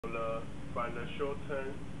From the short term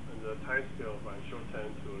and the time scale from short term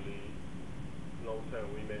to the long term,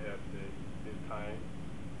 we may have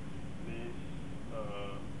these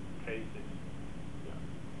cases. Yeah.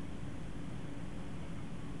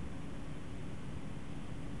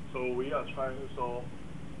 So we are trying. So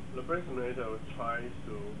the brain simulator tries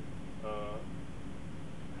to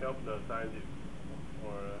help the scientists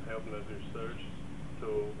or help the research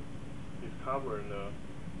to discover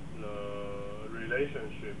the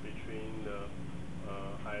relationship between the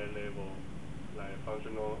higher level, like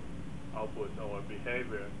functional output or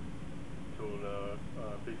behavior, to the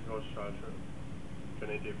physical structure,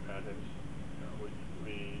 genetic patterns, which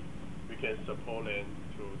we can support them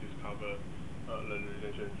to discover the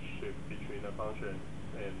relationship between the function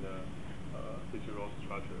and the physical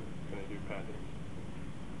structure, genetic patterns.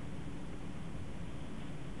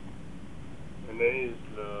 And then is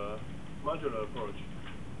the modular approach.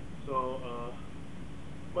 So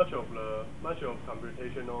much of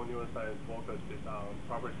computational neuroscience focuses on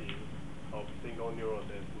properties of single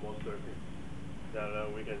neurons and small circuits.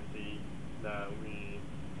 That we can see that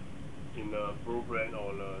in the blue brain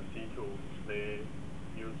or the C2, they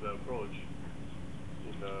use the approach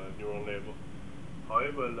in the neuron level.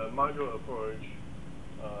 However, the modular approach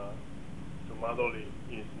to modeling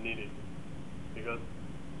is needed because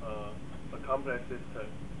a complex system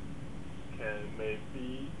may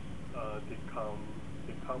be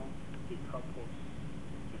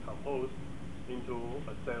decomposed into a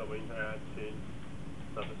set of interacting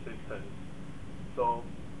subsystems. So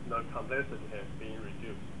the complexity has been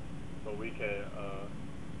reduced, so we can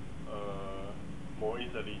more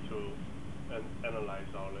easily to analyze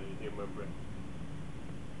our human brain.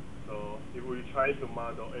 So if we try to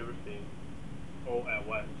model everything all at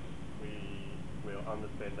once, we will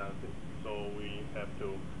understand nothing. So we have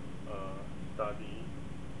to study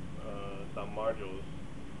some modules,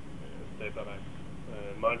 step by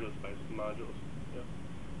modules by modules. Yeah.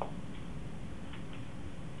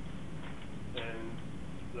 And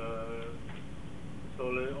so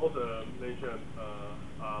the author mentioned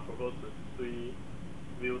proposed 3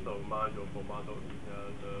 views of module for modeling.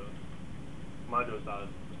 The modules are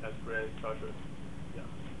as brain structures. Yeah.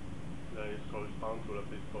 That is correspond to the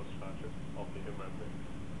physical structure of the human brain.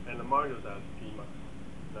 And the modules are schema.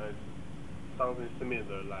 That is something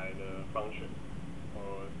similar like the function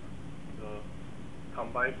or the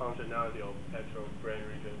combined functionality of actual brain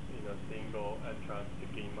regions in a single abstract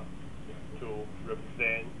schema to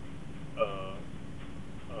represent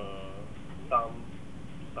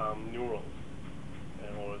some neurons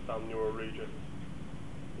or some neural regions.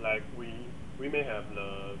 Like we may have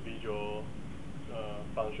the visual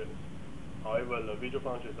functions. However, the visual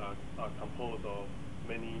functions are composed of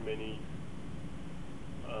many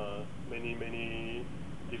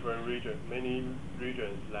different regions, many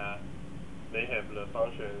regions that they have the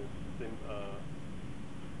functions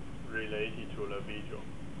related to the visual.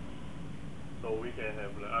 So we can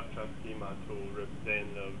have the abstract schema to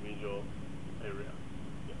represent the visual area.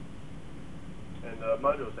 Yeah. And the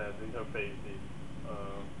modules as interfaces,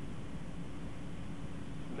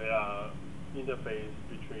 there are interface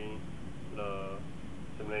between the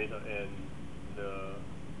simulator and the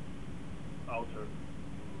outer,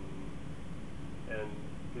 and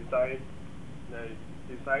designed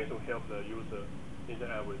to help the user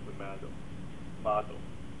interact with the model.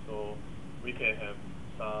 So we can have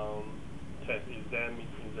some test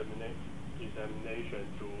examination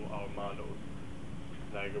to our models,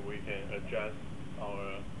 like we can adjust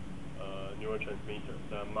our neurotransmitter,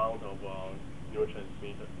 the amount of our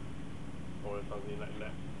neurotransmitter, or something like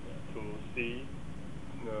that, to see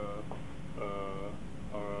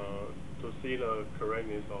the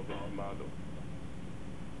correctness of our model,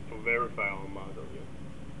 to verify our model. Yeah.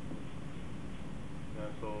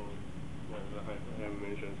 So I haven't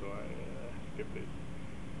mentioned, so I skipped it.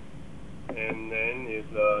 And then is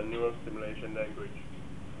the neural stimulation language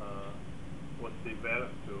was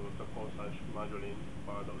developed to support such modeling.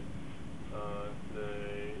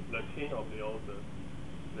 The team of the author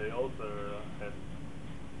has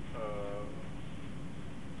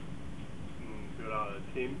built out a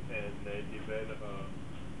team, and they develop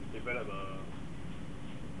a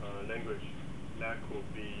language that could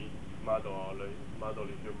be modeling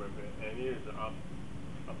human brain, and it is an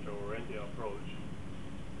object-oriented approach,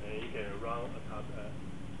 and it can run across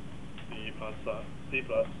C++,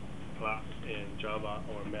 and Java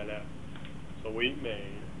or MATLAB. So we may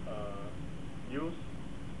use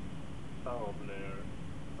some of their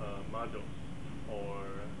modules or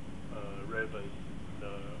reference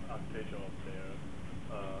the architecture of their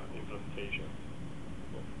implementation.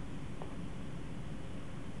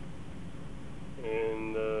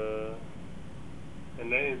 And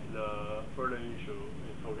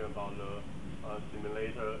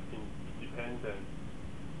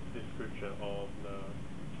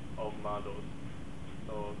models.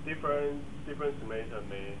 So different simulators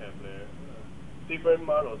may have their different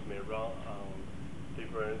models may run on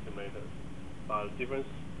different simulators, but different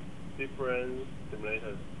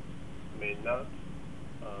simulators may not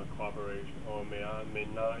cooperate or may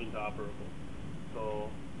not interoperable. So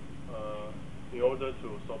in order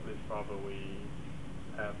to solve this problem, we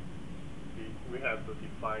have to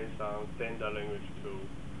define some standard language to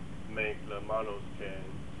make the models can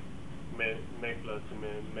make the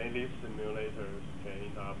many simulators can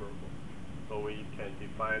interoperable. So we can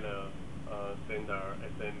define a standard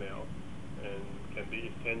XML and can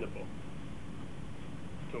be extendable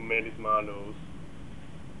to make these models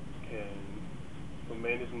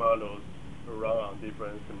run on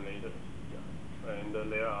different simulators. Yeah. And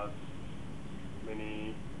there are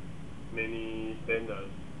many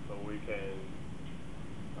standards, so we can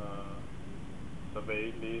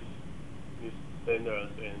survey these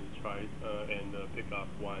standards and try and pick up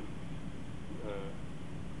one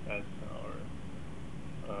as our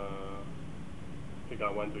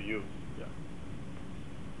to use. Yeah.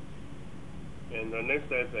 And the next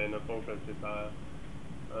step and the focus is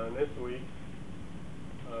next week,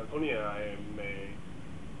 Tony and I may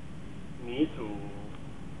need to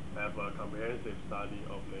have a comprehensive study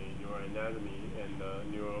of the neuroanatomy and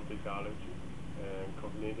neurophysiology and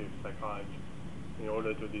cognitive psychology in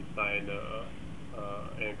order to decide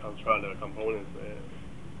and construct the components and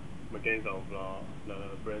mechanisms of the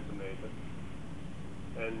brain simulator.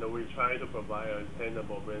 And we try to provide a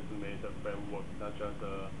extendable brain simulator framework, not just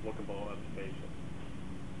a workable application.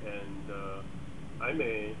 And I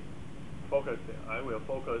will focus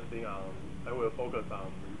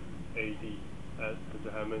on AD as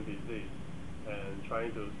Alzheimer's disease and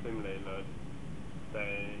trying to simulate the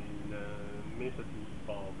dynamicity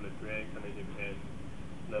of the brain cognitive and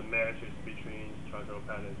the matches between structural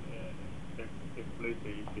patterns and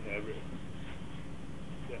explicit behavior.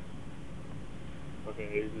 Yeah. Okay,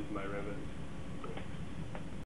 this is my reference.